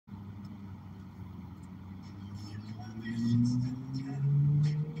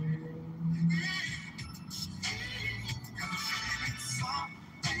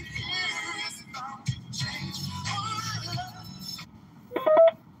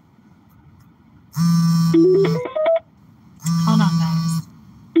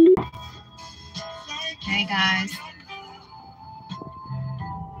guys.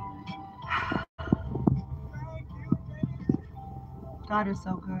 God is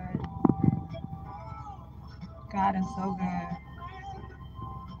so good. God is so good.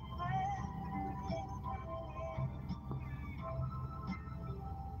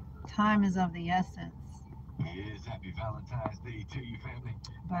 Time is of the essence. Yes, happy Valentine's Day to you, family.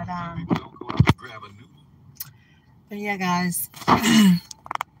 But People don't go out to grab a new. But yeah, guys,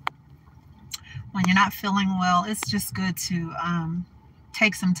 when you're not feeling well, it's just good to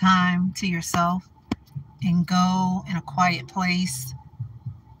take some time to yourself and go in a quiet place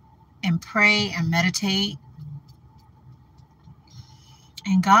and pray and meditate.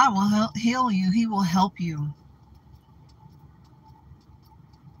 And God will heal you. He will help you.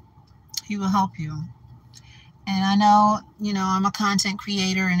 He will help you. And I know, I'm a content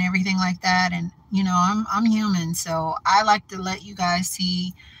creator and everything like that. And, I'm human. So I like to let you guys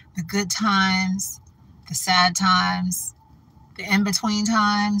see the good times, the sad times, the in-between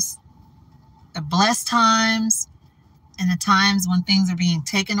times, the blessed times, and the times when things are being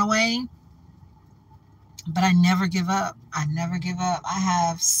taken away. But I never give up. I never give up. I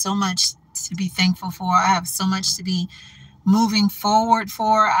have so much to be thankful for. I have so much to be moving forward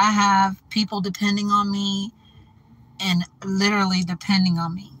for. I have people depending on me and literally depending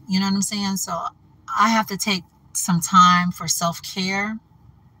on me. You know what I'm saying? So I have to take some time for self-care.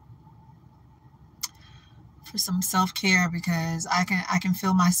 For some self-care, because I can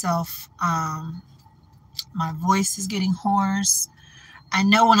feel myself, my voice is getting hoarse. I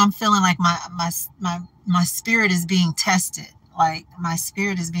know when I'm feeling like my spirit is being tested. Like my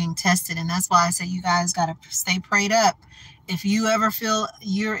spirit is being tested. And that's why I say you guys got to stay prayed up. If you ever feel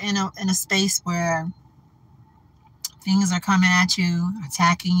you're in a space where things are coming at you,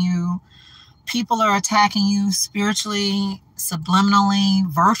 attacking you, people are attacking you spiritually, subliminally,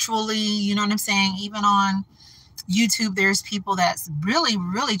 virtually, you know what I'm saying? Even on YouTube, there's people that's really,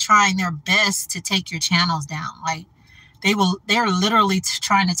 really trying their best to take your channels down. Like they're literally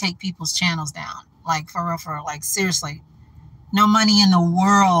trying to take people's channels down. Like for real, like seriously, no money in the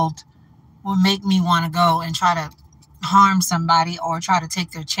world will make me want to go and try to harm somebody or try to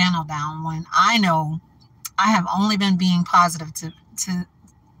take their channel down, when I know I have only been being positive to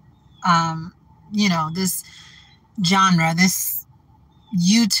this genre, this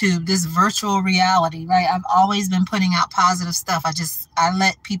YouTube, this virtual reality, right? I've always been putting out positive stuff. I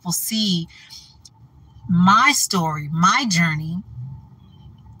let people see my story, my journey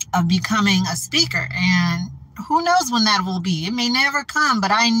of becoming a speaker. And who knows when that will be? It may never come,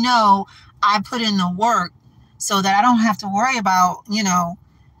 but I know I put in the work so that I don't have to worry about,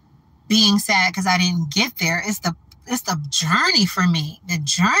 being sad because I didn't get there. It's the journey for me. The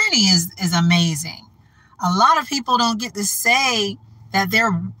journey is amazing. A lot of people don't get to say that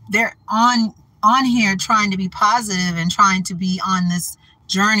they're on here trying to be positive and trying to be on this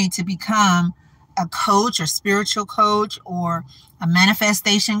journey to become a coach or spiritual coach or a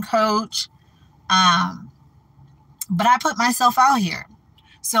manifestation coach. But I put myself out here.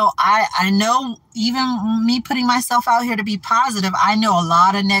 So I know, even me putting myself out here to be positive, I know a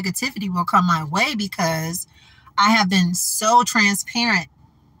lot of negativity will come my way because I have been so transparent.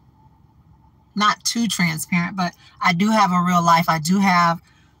 Not too transparent, but I do have a real life. I do have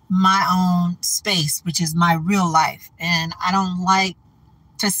my own space, which is my real life. And I don't like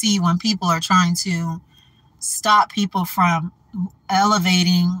to see when people are trying to stop people from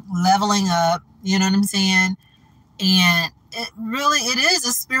elevating, leveling up, you know what I'm saying? And it is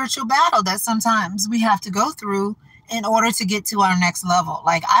a spiritual battle that sometimes we have to go through in order to get to our next level.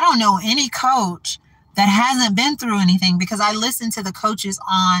 Like, I don't know any coach that hasn't been through anything, because I listen to the coaches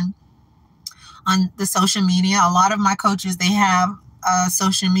on the social media. A lot of my coaches, they have a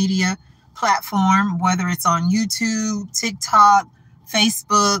social media platform, whether it's on YouTube, TikTok,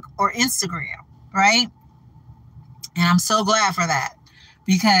 Facebook, or Instagram, right? And I'm so glad for that,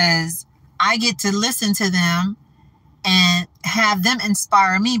 because I get to listen to them and have them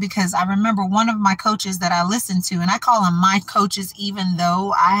inspire me. Because I remember one of my coaches that I listened to, and I call them my coaches even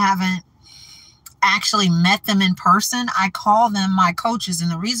though I haven't actually met them in person. I call them my coaches. And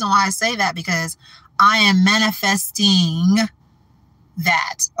the reason why I say that, because I am manifesting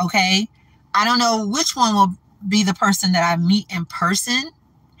that. Okay. I don't know which one will be the person that I meet in person.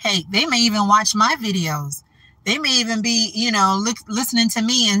 Hey, they may even watch my videos. They may even be, listening to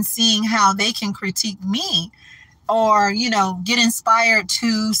me and seeing how they can critique me, or, get inspired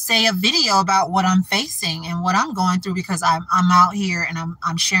to say a video about what I'm facing and what I'm going through, because I'm out here and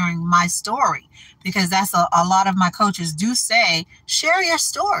I'm sharing my story. Because that's a lot of my coaches do say, share your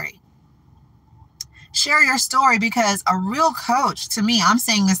story. Share your story, because a real coach, to me, I'm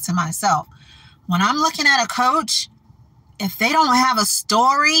saying this to myself, When I'm looking at a coach, if they don't have a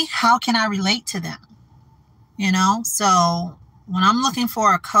story, how can I relate to them? You know, so when I'm looking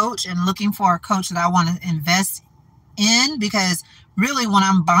for a coach and looking for a coach that I want to invest in, because really when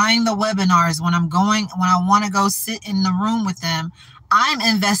I'm buying the webinars, when I want to go sit in the room with them, I'm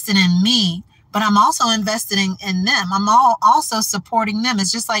invested in me, but I'm also investing in them. I'm also supporting them.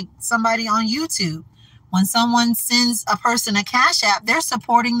 It's just like somebody on YouTube. When someone sends a person a Cash App, they're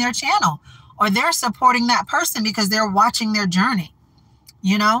supporting their channel, or they're supporting that person because they're watching their journey,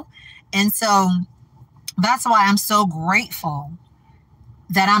 you know? And so that's why I'm so grateful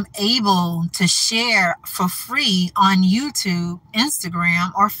that I'm able to share for free on YouTube,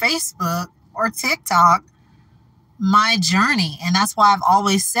 Instagram, or Facebook, or TikTok my journey. And that's why I've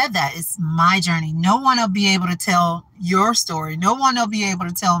always said that it's my journey. No one will be able to tell your story. No one will be able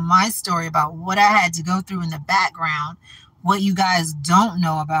to tell my story about what I had to go through in the background, what you guys don't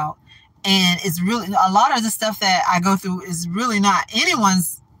know about. And it's really, a lot of the stuff that I go through is really not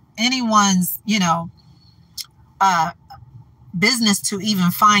anyone's, you know, business to even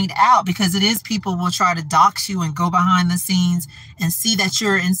find out, because it is, people will try to dox you and go behind the scenes and see that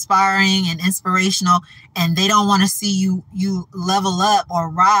you're inspiring and inspirational, and they don't want to see you level up or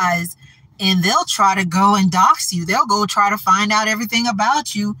rise, and they'll try to go and dox you. They'll go try to find out everything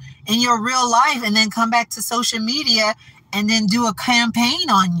about you in your real life, and then come back to social media and then do a campaign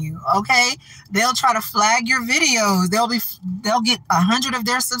on you. Okay, they'll try to flag your videos. They'll get 100 of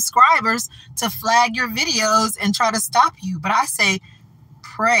their subscribers to flag your videos and try to stop you. But I say,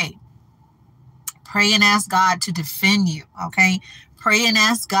 pray and ask God to defend you. Okay, pray and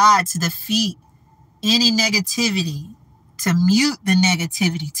ask God to defeat any negativity, to mute the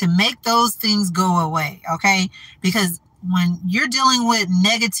negativity, to make those things go away. Okay, because when you're dealing with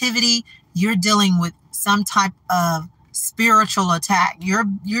negativity, you're dealing with some type of spiritual attack.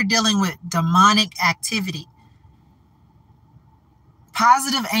 You're dealing with demonic activity.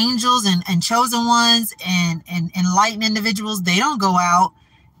 Positive angels and chosen ones and enlightened individuals, they don't go out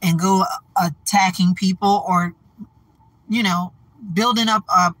and go attacking people, or, you know, building up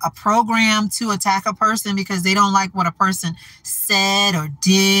a program to attack a person because they don't like what a person said or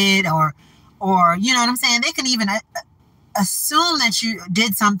did, or you know what I'm saying? They can even assume that you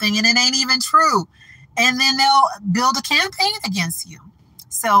did something and it ain't even true. And then they'll build a campaign against you.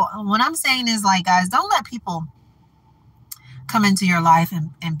 So what I'm saying is, like, guys, don't let people come into your life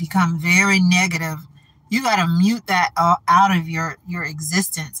and become very negative. You got to mute that out of your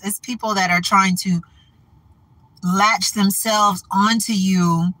existence. It's people that are trying to latch themselves onto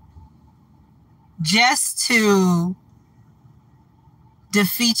you just to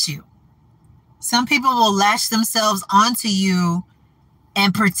defeat you. Some people will latch themselves onto you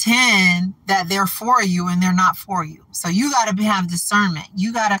and pretend that they're for you and they're not for you. So you got to have discernment.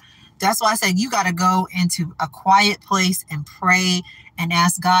 That's why I said you got to go into a quiet place and pray and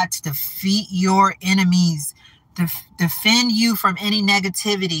ask God to defeat your enemies, defend you from any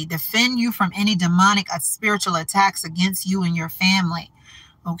negativity, defend you from any demonic spiritual attacks against you and your family.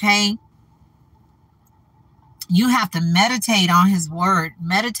 Okay? You have to meditate on his word.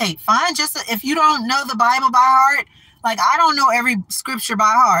 Meditate. If you don't know the Bible by heart, like, I don't know every scripture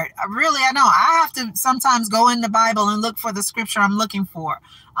by heart. I know. I have to sometimes go in the Bible and look for the scripture I'm looking for.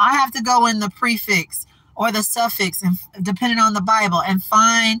 I have to go in the prefix or the suffix, and depending on the Bible, and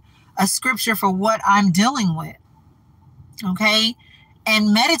find a scripture for what I'm dealing with. Okay?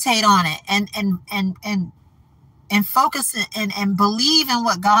 And meditate on it and focus and believe in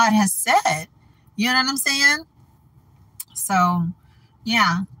what God has said. You know what I'm saying? So,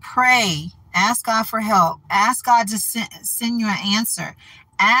 yeah, pray. Ask God for help. Ask God to send you an answer.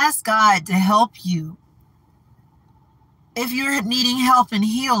 Ask God to help you. If you're needing help in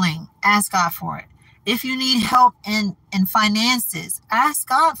healing, ask God for it. If you need help in finances, ask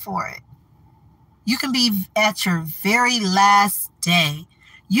God for it. You can be at your very last day.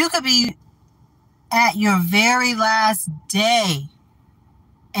 You could be at your very last day,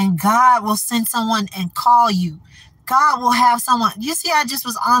 and God will send someone and call you. God will have someone. You see, I just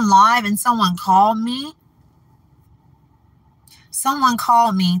was on live and someone called me. Someone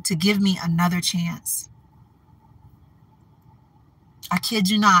called me to give me another chance. I kid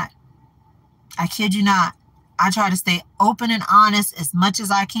you not. I kid you not. I try to stay open and honest as much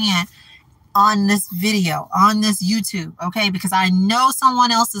as I can on this video, on this YouTube, okay? Because I know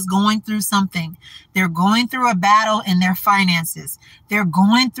someone else is going through something. They're going through a battle in their finances. They're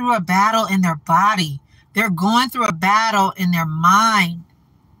going through a battle in their body. They're going through a battle in their mind.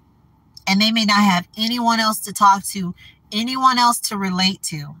 And they may not have anyone else to talk to, anyone else to relate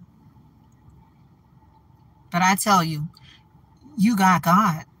to. But I tell you, you got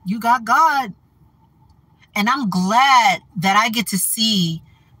God. You got God. And I'm glad that I get to see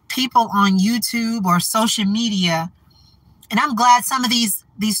people on YouTube or social media. And I'm glad some of these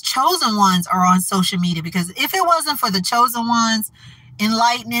chosen ones are on social media, because if it wasn't for the chosen ones,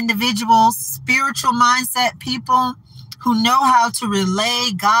 enlightened individuals, spiritual mindset people who know how to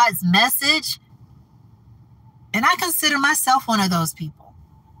relay God's message, and I consider myself one of those people.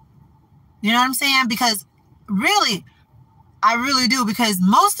 You know what I'm saying? Because really, I really do. Because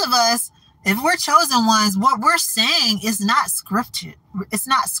most of us, if we're chosen ones, what we're saying is not scripted. It's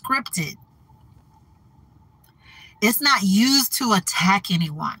not scripted. It's not used to attack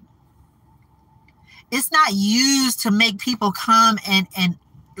anyone. It's not used to make people come and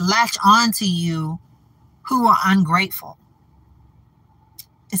latch on to you who are ungrateful.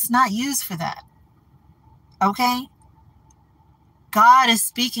 It's not used for that. Okay? God is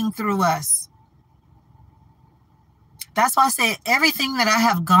speaking through us. That's why I say everything that I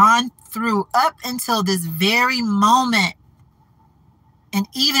have gone through up until this very moment, and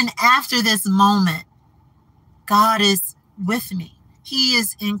even after this moment, God is with me. He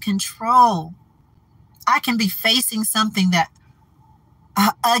is in control. I can be facing something that,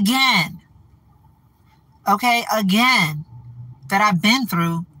 again, that I've been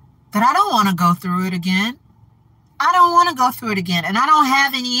through, that I don't want to go through it again. I don't want to go through it again. And I don't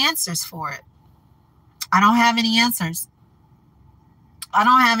have any answers for it. I don't have any answers. I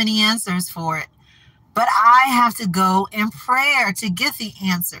don't have any answers for it. But I have to go in prayer to get the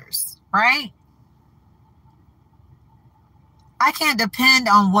answers, right? I can't depend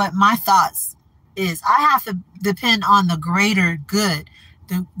on what my thoughts is. I have to depend on the greater good,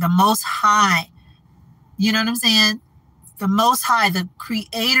 the Most High. You know what I'm saying? The Most High, the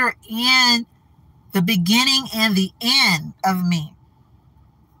creator and the beginning and the end of me.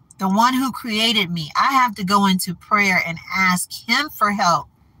 The one who created me. I have to go into prayer and ask him for help.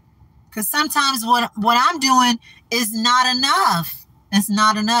 Because sometimes what I'm doing is not enough. It's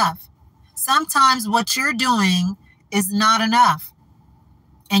not enough. Sometimes what you're doing is not enough.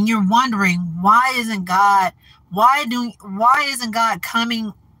 And you're wondering, why isn't God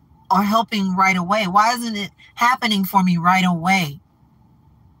coming or helping right away? Why isn't it happening for me right away?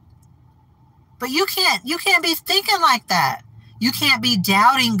 But you can't be thinking like that. You can't be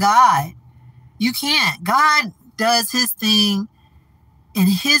doubting God. You can't. God does his thing in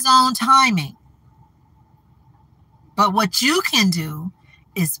his own timing. But what you can do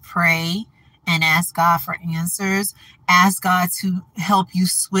is pray and ask God for answers. Ask God to help you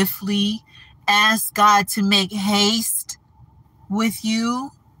swiftly. Ask God to make haste with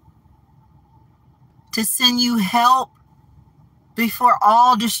you, to send you help before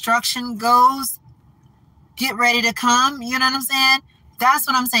all destruction goes. Get ready to come. You know what I'm saying? That's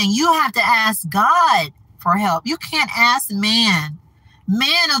what I'm saying. You have to ask God for help. You can't ask man.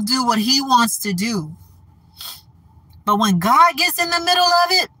 Man will do what he wants to do. But when God gets in the middle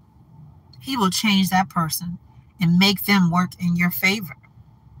of it, he will change that person and make them work in your favor.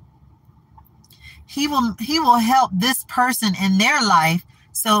 He will help this person in their life,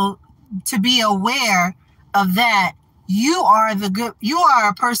 so to be aware of that, you are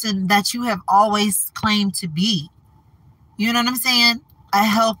a person that you have always claimed to be. You know what I'm saying? A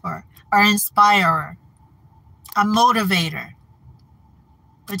helper, or inspirer, a motivator.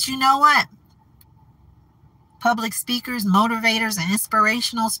 But you know what? Public speakers, motivators, and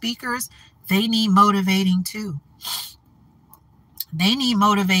inspirational speakers, they need motivating too. They need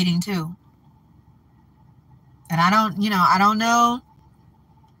motivating too. And I don't know,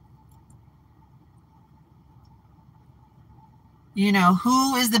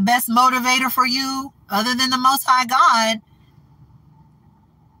 who is the best motivator for you other than the Most High God.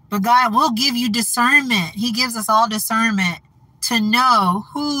 But God will give you discernment. He gives us all discernment to know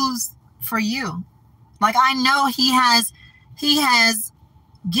who's for you. Like, I know he has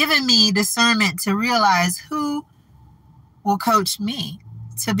given me discernment to realize who will coach me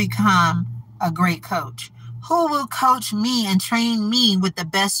to become a great coach. Who will coach me and train me with the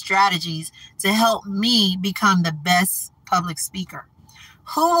best strategies to help me become the best public speaker?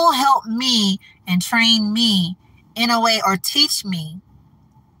 Who will help me and train me in a way, or teach me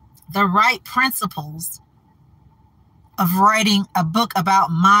the right principles of writing a book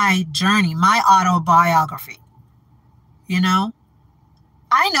about my journey, my autobiography? I know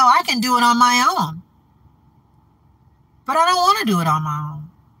I can do it on my own, but I don't want to do it on my own.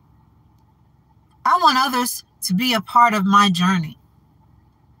 I want others to be a part of my journey,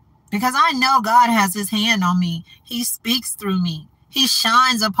 because I know God has his hand on me. He speaks through me. He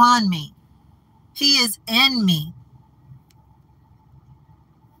shines upon me. He is in me.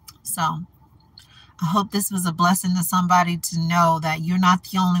 So I hope this was a blessing to somebody to know that you're not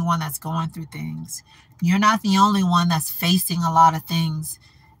the only one that's going through things. You're not the only one that's facing a lot of things.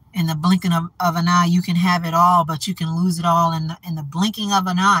 In the blinking of an eye, you can have it all, but you can lose it all in the blinking of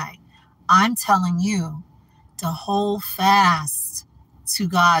an eye. I'm telling you to hold fast to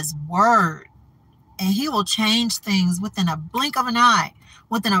God's word, and he will change things within a blink of an eye.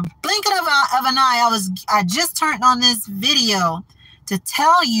 Within a blink of an eye, I just turned on this video to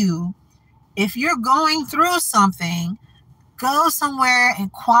tell you, if you're going through something, go somewhere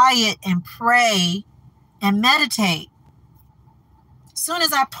and quiet and pray and meditate. As soon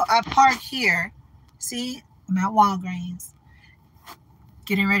as I park here, see, I'm at Walgreens,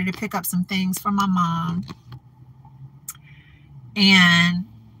 getting ready to pick up some things for my mom. And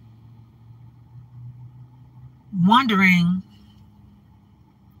wondering,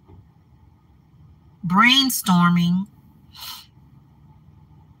 brainstorming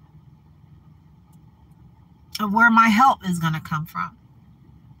of where my help is going to come from.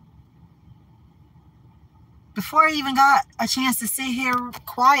 Before I even got a chance to sit here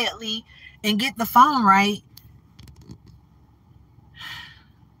quietly and get the phone right,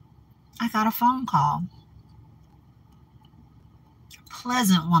 I got a phone call. A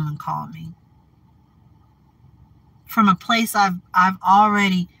pleasant woman called me from a place I've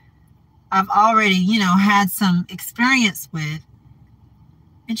already, had some experience with,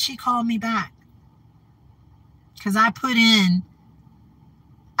 and she called me back because I put in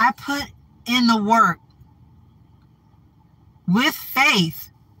the work with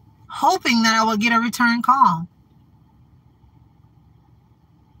faith, hoping that I would get a return call.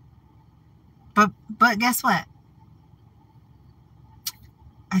 But guess what?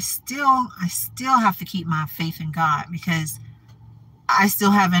 I still have to keep my faith in God, because I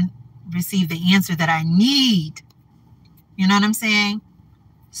still haven't received the answer that I need. You know what I'm saying?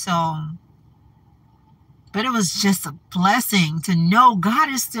 So, but it was just a blessing to know God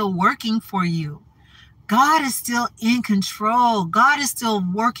is still working for you. God is still in control. God is still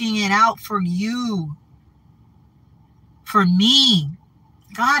working it out for you. For me.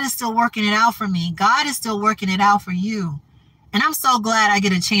 God is still working it out for me. God is still working it out for you. And I'm so glad I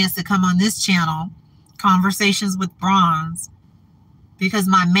get a chance to come on this channel, Conversations with Bronze, because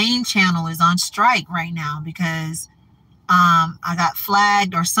my main channel is on strike right now because I got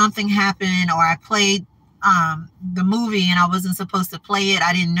flagged or something happened, or I played the movie and I wasn't supposed to play it.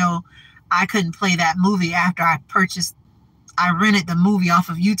 I didn't know I couldn't play that movie after I rented the movie off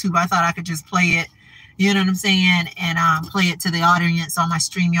of YouTube. I thought I could just play it, you know what I'm saying, and play it to the audience on my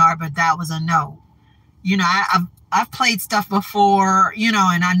StreamYard, but that was a no. You know, I've played stuff before,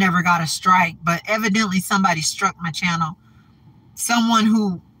 and I never got a strike, but evidently somebody struck my channel.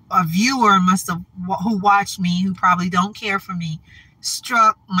 Someone a viewer who watched me, who probably don't care for me,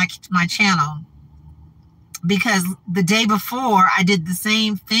 struck my channel, because the day before I did the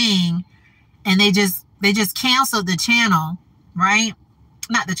same thing, and they just canceled the channel, right?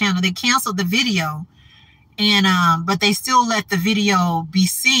 Not the channel, they canceled the video, and but they still let the video be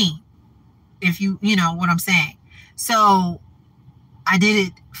seen, if you know what I'm saying. So I did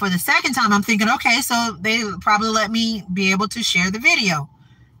it for the second time. I'm thinking, okay, so they probably let me be able to share the video.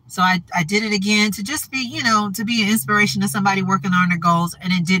 So I did it again to just be, to be an inspiration to somebody working on their goals,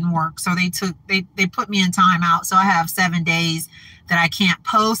 and it didn't work. So they put me in timeout. So I have 7 days that I can't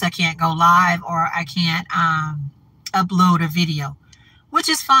post, I can't go live, or I can't upload a video, which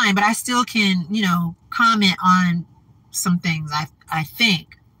is fine, but I still can, comment on some things, I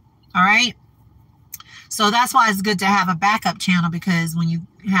think. All right. So that's why it's good to have a backup channel, because when you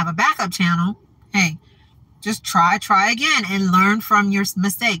have a backup channel, hey, just try again and learn from your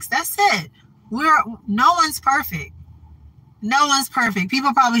mistakes. That's it. No one's perfect. No one's perfect.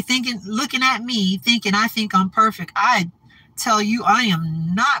 People probably looking at me thinking I think I'm perfect. I tell you, I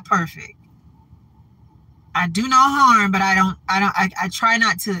am not perfect. I do no harm, but I try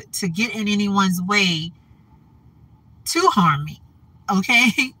not to get in anyone's way to harm me.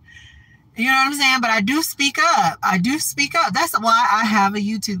 Okay? You know what I'm saying? But I do speak up. That's why I have a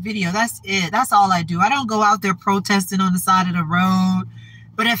YouTube video. That's it. That's all I do. I don't go out there protesting on the side of the road.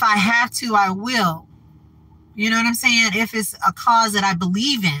 But if I have to, I will. You know what I'm saying? If it's a cause that I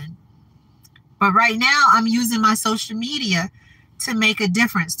believe in. But right now, I'm using my social media to make a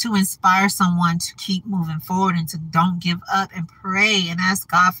difference, to inspire someone to keep moving forward and to don't give up, and pray and ask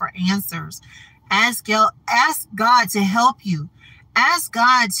God for answers. Ask God to help you. Ask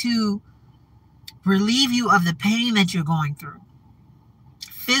God to relieve you of the pain that you're going through,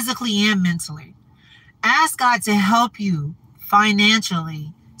 physically and mentally. Ask God to help you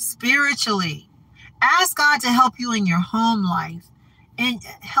financially, spiritually. Ask God to help you in your home life, and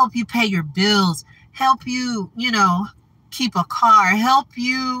help you pay your bills, help you, keep a car, help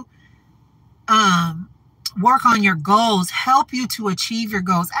you work on your goals, help you to achieve your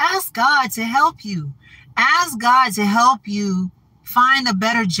goals. Ask God to help you. Ask God to help you find a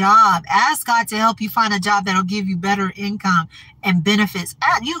better job. Ask God to help you find a job that'll give you better income and benefits.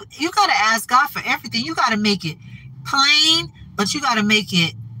 You got to ask God for everything. You got to make it plain, but you got to make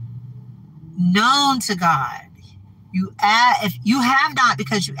it known to God. If you have not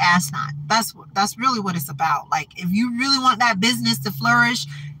because you ask not. That's really what it's about. Like, if you really want that business to flourish,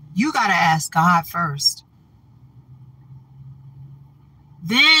 you got to ask God first.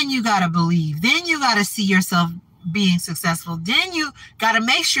 Then you got to believe. Then you got to see yourself being successful. Then you got to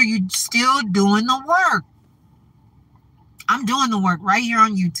make sure you're still doing the work. I'm doing the work right here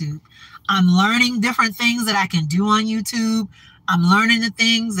on YouTube. I'm learning different things that I can do on YouTube. I'm learning the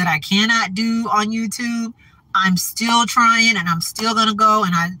things that I cannot do on YouTube. I'm still trying, and I'm still going to go,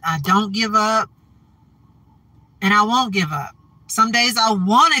 and I don't give up, and I won't give up. Some days I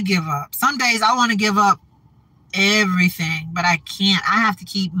want to give up. Some days I want to give up everything, but I can't. I have to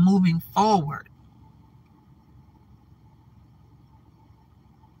keep moving forward.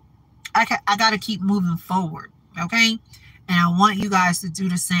 I got to keep moving forward, okay? And I want you guys to do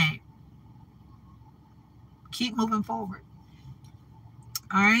the same. Keep moving forward.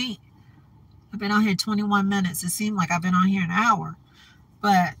 All right? I've been on here 21 minutes. It seemed like I've been on here an hour.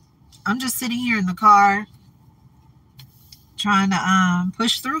 But I'm just sitting here in the car trying to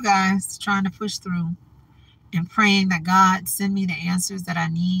push through, guys. Trying to push through and praying that God send me the answers that I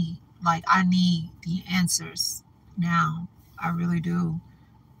need. Like, I need the answers now. I really do.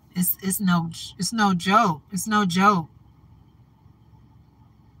 It's no joke. It's no joke. It's no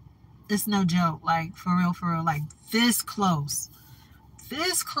joke. Like, for real. Like, this close.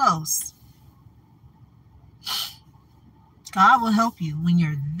 This close. God will help you when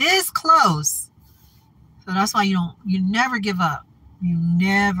you're this close. So that's why you never give up. You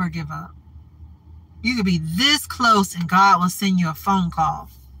never give up. You could be this close and God will send you a phone call.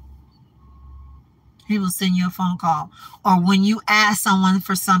 He will send you a phone call. Or when you ask someone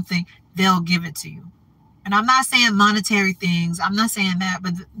for something, they'll give it to you. And I'm not saying monetary things. I'm not saying that,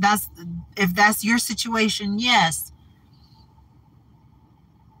 but if that's your situation, yes.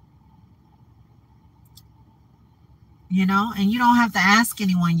 And you don't have to ask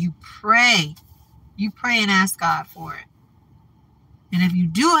anyone. You pray. You pray and ask God for it. And if you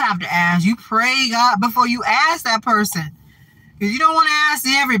do have to ask, you pray God before you ask that person. Because you don't want to ask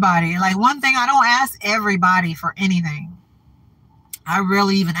everybody. Like, one thing, I don't ask everybody for anything. I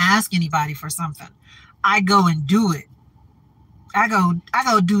rarely even ask anybody for something. I go and do it. I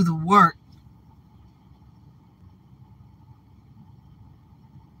go do the work.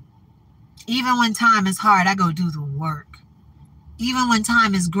 Even when time is hard, I go do the work. Even when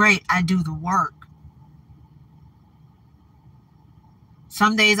time is great, I do the work.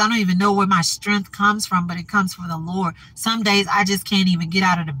 Some days I don't even know where my strength comes from, but it comes from the Lord. Some days I just can't even get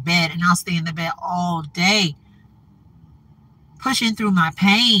out of the bed, and I'll stay in the bed all day, pushing through my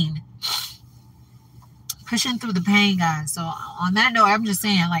pain. Pushing through the pain, guys. So on that note, I'm just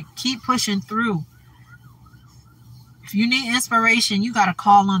saying, like, keep pushing through. If you need inspiration, you got to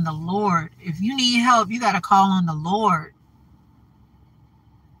call on the Lord. If you need help, you got to call on the Lord.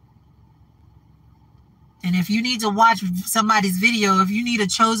 And if you need to watch somebody's video, if you need a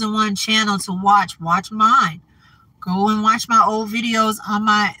chosen one channel to watch mine. Go and watch my old videos on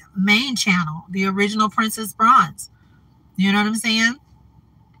my main channel, the original Princess Bronze. You know what I'm saying?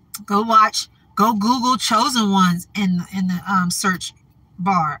 Go Google chosen ones in the search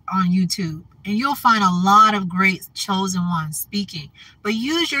bar on YouTube. And you'll find a lot of great chosen ones speaking. But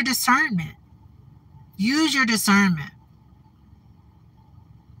use your discernment. Use your discernment.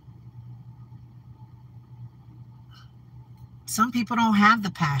 Some people don't have the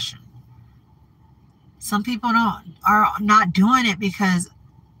passion. Some people are not doing it because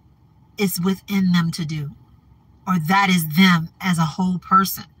it's within them to do. Or that is them as a whole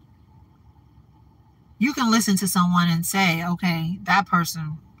person. You can listen to someone and say, okay, that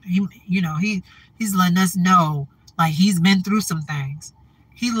person, he's letting us know, like, he's been through some things.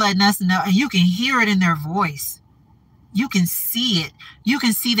 He's letting us know, and you can hear it in their voice. You can see it. You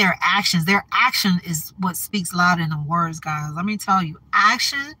can see their actions. Their action is what speaks louder than words, guys. Let me tell you,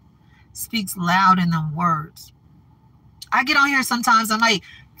 action speaks louder than words. I get on here sometimes, I might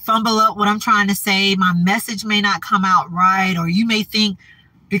fumble up what I'm trying to say. My message may not come out right, or you may think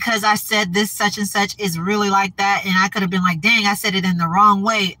because I said this such and such is really like that, and I could have been like, dang, I said it in the wrong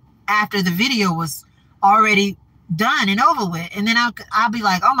way after the video was already done and over with. And then I'll be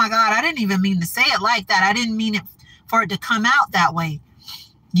like, oh my God, I didn't even mean to say it like that. I didn't mean it for it to come out that way.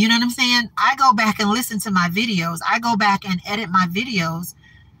 You know what I'm saying? I go back and listen to my videos. I go back and edit my videos.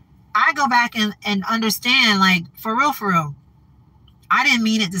 I go back and understand, like, for real. I didn't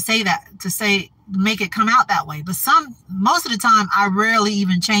mean it to say that, make it come out that way. But most of the time, I rarely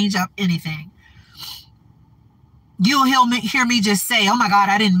even change up anything. You'll hear me just say, oh my God,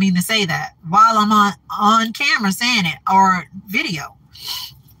 I didn't mean to say that, while I'm on camera saying it, or video.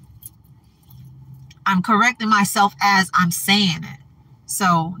 I'm correcting myself as I'm saying it.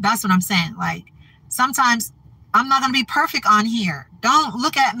 So that's what I'm saying. Like, sometimes I'm not going to be perfect on here. Don't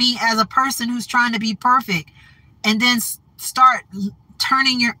look at me as a person who's trying to be perfect and then start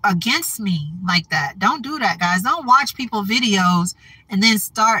turning against me like that. Don't do that, guys. Don't watch people's videos and then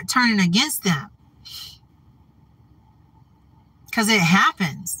start turning against them. Because it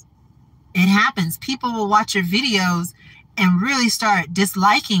happens. It happens. People will watch your videos and really start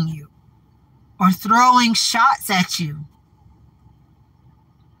disliking you or throwing shots at you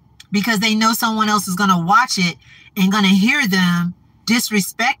because they know someone else is going to watch it and going to hear them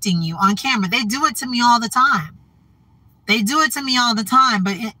disrespecting you on camera. They do it to me all the time. But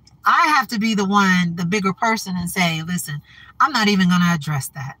I have to be the bigger person, and say, listen, I'm not even going to address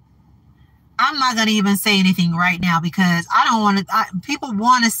that. I'm not going to even say anything right now, because I don't want to. People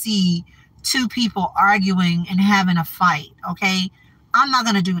want to see two people arguing and having a fight. Okay. I'm not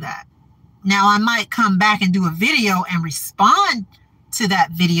going to do that. Now, I might come back and do a video and respond to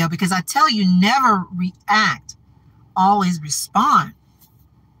that video, because I tell you, never react, always respond.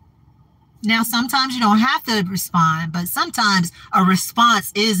 Now, sometimes you don't have to respond, but sometimes a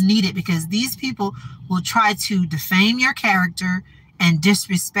response is needed, because these people will try to defame your character and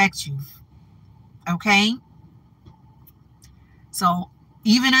disrespect you. Okay? So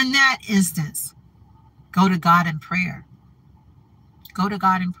even in that instance, go to God in prayer. Go to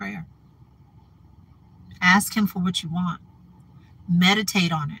God in prayer. Ask him for what you want.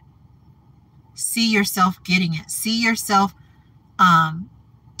 Meditate on it. See yourself getting it. See yourself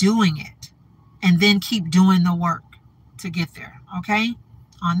doing it. And then keep doing the work to get there. Okay?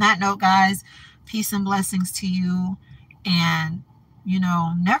 On that note, guys, peace and blessings to you. And,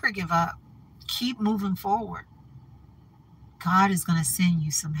 never give up. Keep moving forward. God is going to send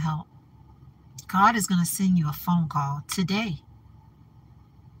you some help. God is going to send you a phone call today.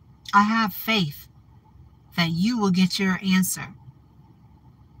 I have faith that you will get your answer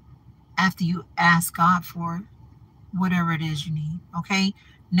after you ask God for whatever it is you need. Okay?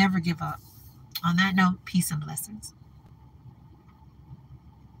 Never give up. On that note, peace and blessings.